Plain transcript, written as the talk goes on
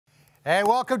Hey,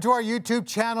 welcome to our YouTube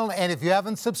channel, and if you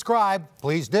haven't subscribed,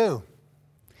 please do.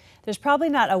 There's probably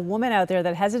not a woman out there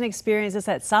that hasn't experienced this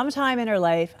at some time in her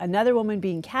life, another woman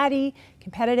being catty,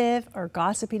 competitive, or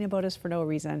gossiping about us for no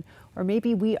reason. Or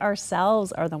maybe we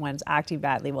ourselves are the ones acting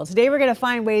badly. Well, today we're going to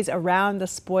find ways around the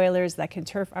spoilers that can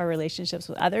turf our relationships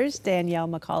with others. Danielle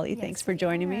Macaulay, thanks for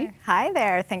joining me. Hi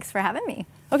there, thanks for having me.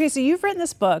 Okay, so you've written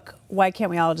this book, Why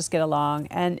Can't We All Just Get Along?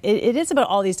 And it is about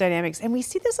all these dynamics, and we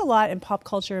see this a lot in pop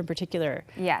culture in particular.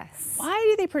 Yes. Why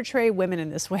do they portray women in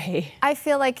this way? I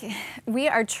feel like we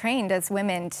are trained as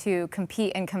women to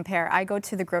compete and compare. I go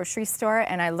to the grocery store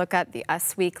and I look at the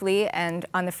Us Weekly, and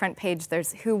on the front page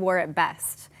there's who wore it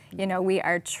best. You know, we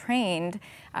are trained,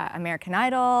 American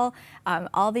Idol,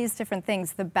 all these different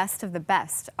things, the best of the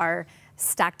best are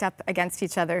stacked up against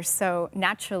each other. So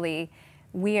naturally,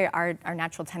 our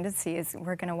natural tendency is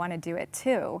we're going to want to do it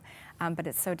too, but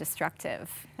it's so destructive.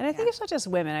 And I think it's not just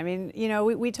women. I mean, you know,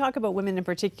 we talk about women in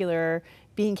particular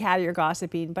being catty or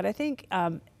gossiping, but I think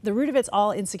the root of it's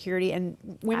all insecurity, and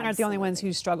women aren't the only ones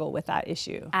who struggle with that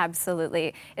issue.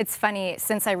 Absolutely. It's funny,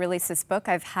 since I released this book,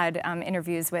 I've had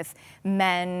interviews with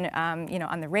men, you know,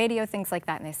 on the radio, things like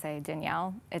that, and they say,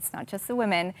 Danielle, it's not just the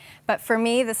women. But for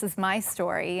me, this is my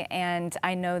story, and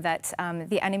I know that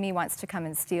the enemy wants to come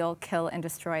and steal, kill, and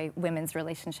destroy women's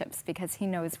relationships because he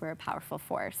knows we're a powerful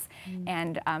force.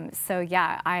 And so,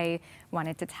 yeah, I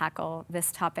wanted to tackle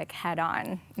this topic head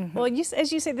on. Well,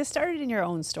 as you say, this started in your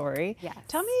own story. Yes.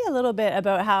 Tell me a little bit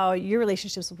about how your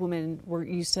relationships with women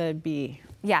used to be.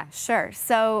 Yeah, sure.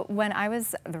 So when I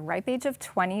was the ripe age of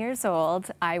 20 years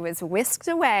old, I was whisked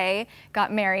away,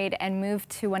 got married, and moved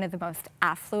to one of the most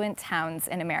affluent towns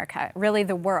in America, really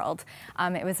the world.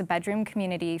 It was a bedroom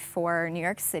community for New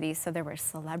York City, so there were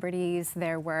celebrities,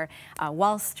 there were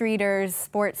Wall Streeters,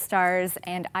 sports stars,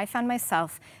 and I found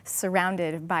myself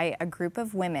surrounded by a group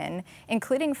of women,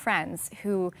 including friends,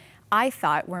 who I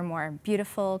thought were more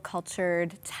beautiful,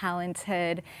 cultured,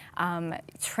 talented,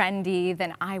 trendy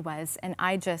than I was, and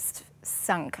I just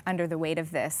sunk under the weight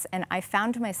of this. And I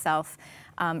found myself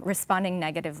responding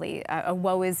negatively, a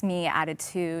woe is me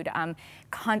attitude,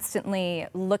 constantly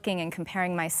looking and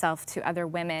comparing myself to other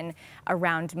women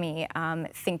around me,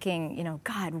 thinking, you know,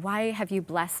 God, why have you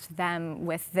blessed them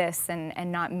with this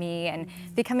and not me? And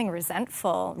becoming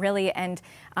resentful, really. And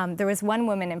there was one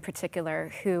woman in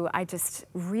particular who I just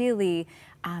really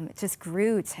just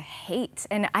grew to hate.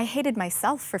 And I hated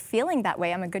myself for feeling that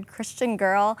way. I'm a good Christian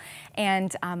girl,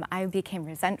 and I became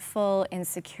resentful,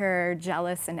 insecure,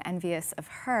 jealous, and envious of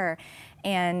her.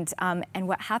 And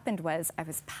what happened was I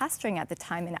was pastoring at the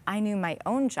time, and I knew my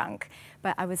own junk,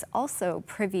 but I was also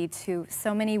privy to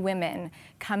so many women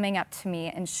coming up to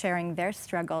me and sharing their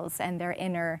struggles and their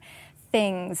inner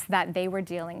things that they were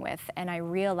dealing with. And I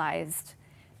realized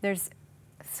there's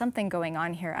something going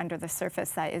on here under the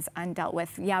surface that is undealt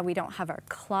with. Yeah, we don't have our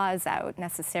claws out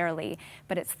necessarily,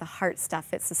 but it's the heart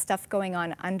stuff. It's the stuff going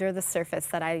on under the surface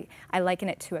that I liken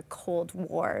it to a Cold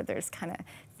War. There's kind of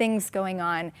things going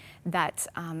on that,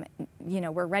 you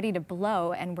know, we're ready to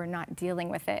blow and we're not dealing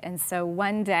with it. And so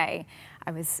one day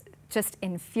I was just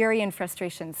in fury and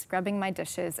frustration, scrubbing my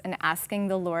dishes and asking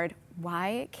the Lord,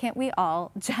 why can't we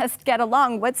all just get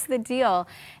along? What's the deal?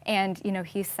 And, you know,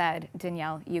 he said,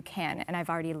 Danielle, you can. And I've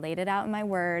already laid it out in my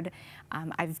word.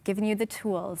 I've given you the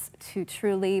tools to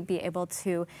truly be able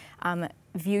to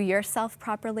view yourself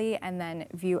properly and then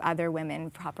view other women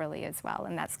properly as well.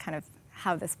 And that's kind of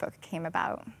how this book came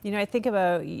about. You know, I think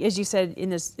about, as you said, in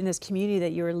this community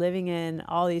that you were living in,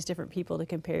 all these different people to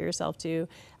compare yourself to.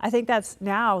 I think that's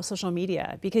now social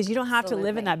media, because you don't have to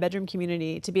live in that bedroom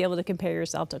community to be able to compare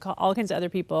yourself to all kinds of other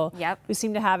people who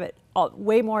seem to have it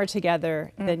way more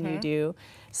together than you do.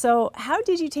 So how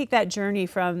did you take that journey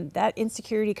from that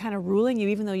insecurity kind of ruling you,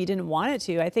 even though you didn't want it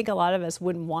to? I think a lot of us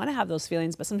wouldn't want to have those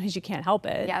feelings, but sometimes you can't help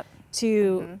it.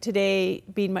 To today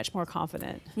being much more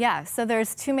confident. Yeah, so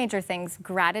there's two major things.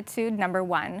 Gratitude, number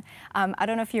one. I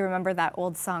don't know if you remember that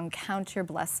old song, Count Your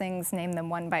Blessings, Name Them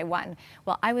One by One.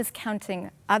 Well, I was counting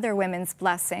other women's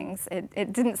blessings.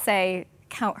 It didn't say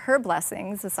count her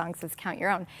blessings. The song says count your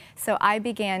own. So I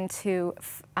began to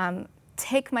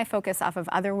take my focus off of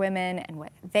other women and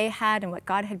what they had and what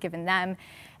God had given them,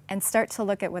 and start to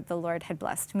look at what the Lord had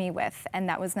blessed me with. And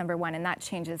that was number one, and that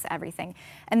changes everything.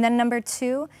 And then number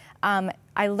two,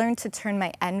 I learned to turn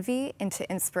my envy into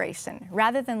inspiration.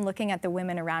 Rather than looking at the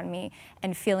women around me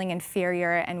and feeling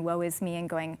inferior and woe is me and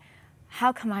going,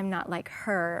 how come I'm not like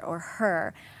her or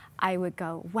her? I would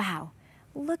go, wow,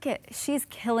 look at, she's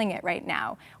killing it right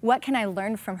now. What can I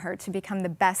learn from her to become the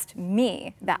best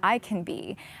me that I can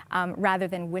be, rather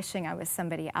than wishing I was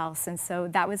somebody else? And so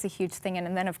that was a huge thing.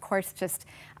 And then, of course, just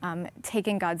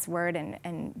taking God's word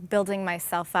and building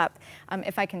myself up.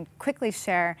 If I can quickly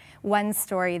share one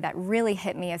story that really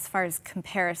hit me as far as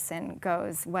comparison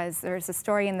goes, was there's a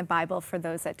story in the Bible, for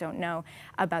those that don't know,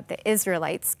 about the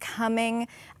Israelites coming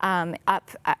up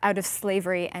out of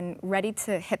slavery and ready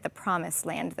to hit the promised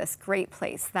land, this great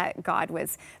place that God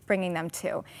was bringing them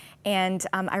to. And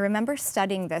I remember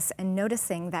studying this and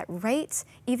noticing that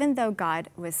even though God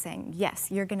was saying, yes,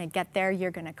 you're going to get there,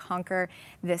 you're going to conquer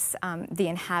this, the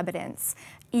inhabitants,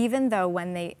 even though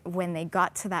when they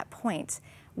got to that point,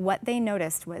 what they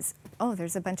noticed was, oh,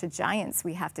 there's a bunch of giants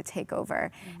we have to take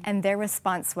over. Mm-hmm. And their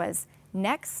response was,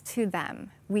 next to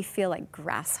them, we feel like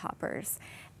grasshoppers.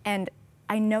 And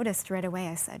I noticed right away,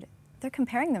 I said, they're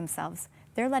comparing themselves.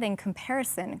 They're letting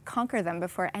comparison conquer them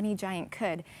before any giant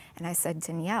could. And I said,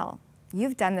 Danielle,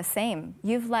 you've done the same.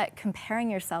 You've let comparing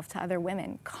yourself to other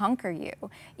women conquer you,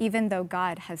 even though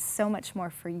God has so much more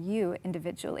for you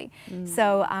individually. Mm.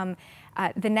 So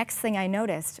the next thing I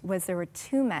noticed was there were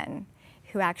two men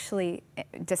who actually,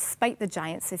 despite the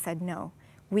giants, they said, no,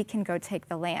 we can go take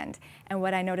the land. And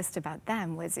what I noticed about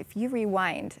them was, if you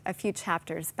rewind a few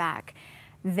chapters back,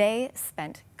 they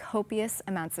spent copious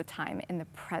amounts of time in the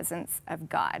presence of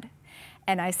God.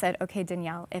 And I said, okay,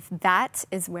 Danielle, if that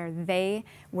is where they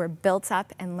were built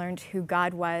up and learned who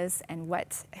God was and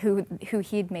who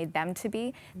he'd made them to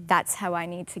be, that's how I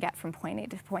need to get from point A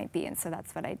to point B. And so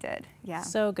that's what I did. Yeah.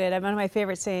 So good. One of my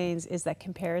favorite sayings is that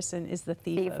comparison is the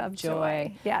thief of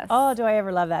joy. Yes. Oh, do I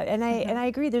ever love that. And I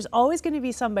agree. There's always going to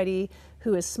be somebody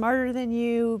who is smarter than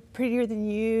you, prettier than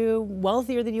you,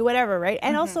 wealthier than you, whatever, right?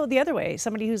 And also the other way,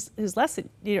 somebody who's less than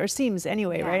you, or seems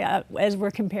anyway, right? As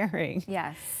we're comparing.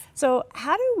 Yes. So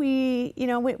how do we,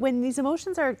 when these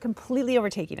emotions are completely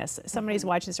overtaking us, somebody's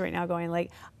watching this right now going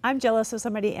like, I'm jealous of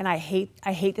somebody and I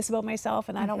hate this about myself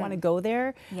and I don't want to go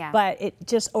there, but it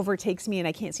just overtakes me and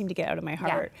I can't seem to get out of my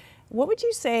heart. What would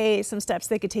you say some steps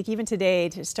they could take even today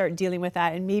to start dealing with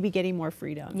that and maybe getting more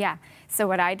freedom? Yeah. So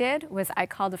what I did was I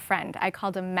called a friend, I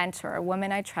called a mentor, a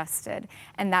woman I trusted,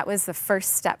 and that was the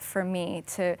first step for me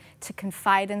to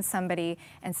confide in somebody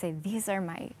and say, these are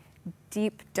my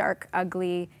deep, dark,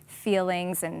 ugly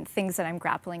feelings and things that I'm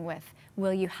grappling with.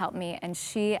 Will you help me? And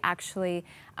she actually,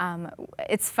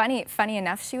 it's funny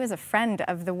enough, she was a friend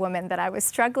of the woman that I was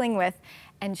struggling with,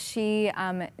 and she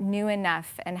knew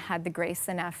enough and had the grace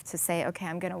enough to say, okay,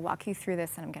 I'm going to walk you through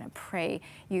this and I'm going to pray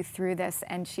you through this.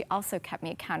 And she also kept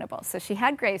me accountable. So she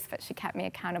had grace, but she kept me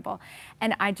accountable.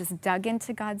 And I just dug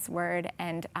into God's word,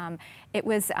 and it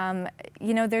was,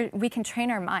 we can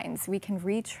train our minds. We can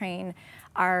retrain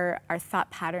our thought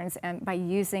patterns and by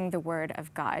using the word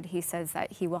of God. He says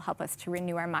that he will help us to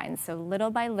renew our minds. So little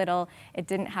by little, it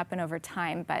didn't happen over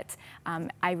time, but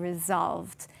I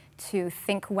resolved to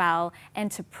think well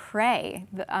and to pray.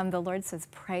 The Lord says,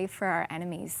 pray for our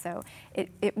enemies. So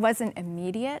it wasn't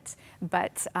immediate,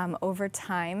 but over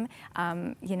time,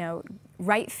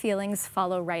 right feelings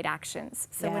follow right actions.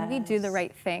 So when we do the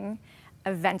right thing,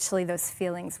 eventually those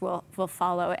feelings will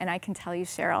follow. And I can tell you,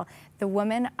 Cheryl, the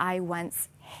woman I once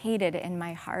hated in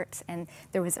my heart, and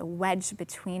there was a wedge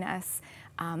between us,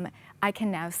 I can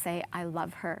now say I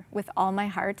love her with all my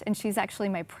heart. And she's actually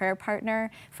my prayer partner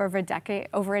for over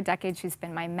a decade. She's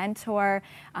been my mentor,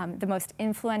 the most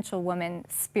influential woman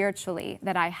spiritually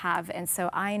that I have. And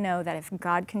so I know that if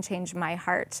God can change my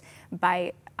heart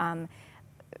by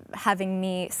having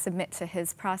me submit to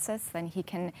his process, then he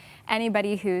can.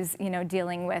 Anybody who's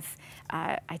dealing with,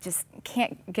 I just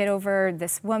can't get over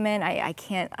this woman, I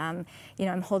can't, I'm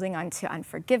holding on to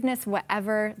unforgiveness,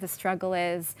 whatever the struggle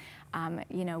is,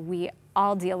 we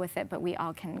all deal with it, but we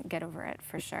all can get over it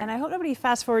for sure. And I hope nobody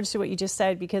fast forwards to what you just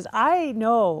said, because I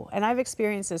know, and I've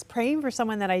experienced this, praying for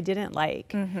someone that I didn't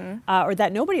like, or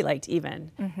that nobody liked even,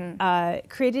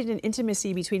 created an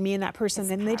intimacy between me and that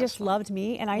person, and they just loved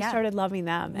me, and I started loving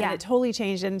them, and it totally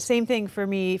changed. And same thing for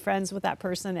me, friends with that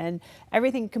person, and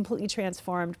everything completely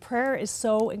transformed. Prayer is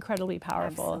so incredibly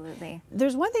powerful. Absolutely.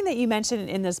 There's one thing that you mentioned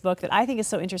in this book that I think is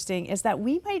so interesting, is that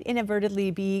we might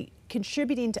inadvertently be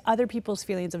contributing to other people's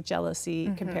feelings of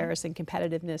jealousy, comparison,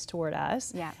 competitiveness toward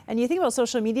us. And you think about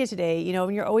social media today,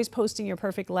 when you're always posting your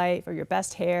perfect life or your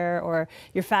best hair or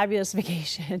your fabulous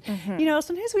vacation,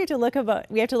 sometimes we have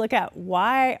to look at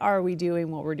why are we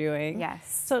doing what we're doing.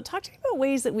 Yes. So talk to me about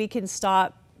ways that we can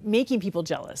stop making people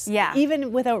jealous, yeah,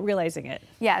 even without realizing it.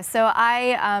 Yeah, so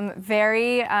I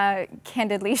very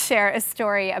candidly share a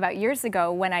story about years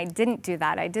ago when I didn't do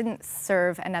that. I didn't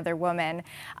serve another woman,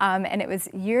 and it was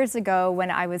years ago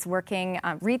when I was working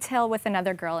retail with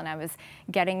another girl, and I was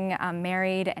getting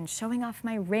married and showing off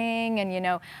my ring, and you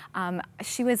know,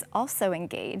 she was also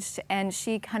engaged, and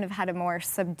she kind of had a more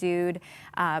subdued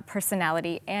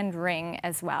personality and ring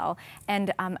as well,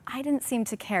 and I didn't seem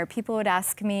to care. People would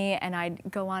ask me, and I'd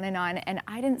go on, and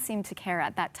I didn't seem to care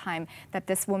at that time that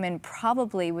this woman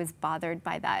probably was bothered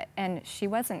by that, and she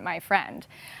wasn't my friend.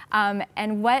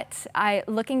 And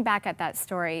looking back at that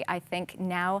story, I think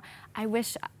now I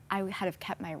wish I had have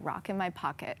kept my rock in my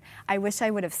pocket. I wish I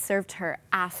would have served her,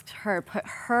 asked her, put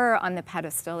her on the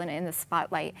pedestal and in the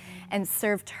spotlight, and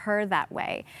served her that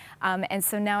way. And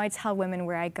so now I tell women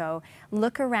where I go,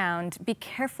 look around, be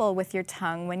careful with your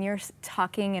tongue when you're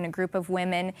talking in a group of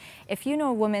women. If you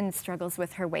know a woman struggles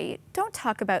with her weight, don't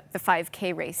talk about the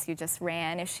 5K race you just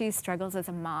ran. If she struggles as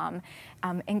a mom,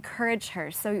 encourage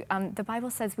her. So the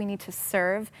Bible says we need to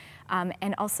serve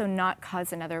and also not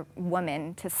cause another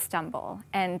woman to stumble.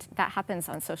 And that happens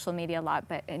on social media a lot,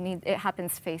 but it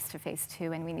happens face to face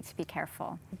too, and we need to be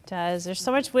careful. It does. There's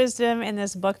so much wisdom in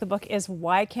this book. The book is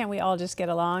Why Can't We All Just Get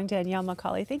Along? Danielle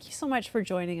Macaulay, thank you so much for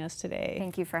joining us today.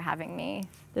 Thank you for having me.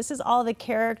 This is all the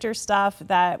character stuff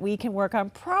that we can work on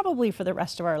probably for the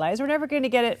rest of our lives. We're never going to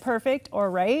get it perfect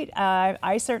or right.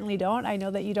 I certainly don't. I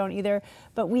know that you don't either.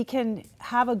 But we can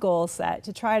have a goal set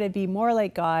to try to be more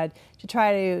like God, to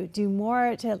try to do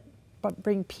more to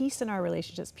bring peace in our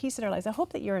relationships, peace in our lives. I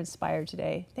hope that you're inspired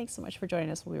today. Thanks so much for joining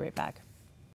us. We'll be right back.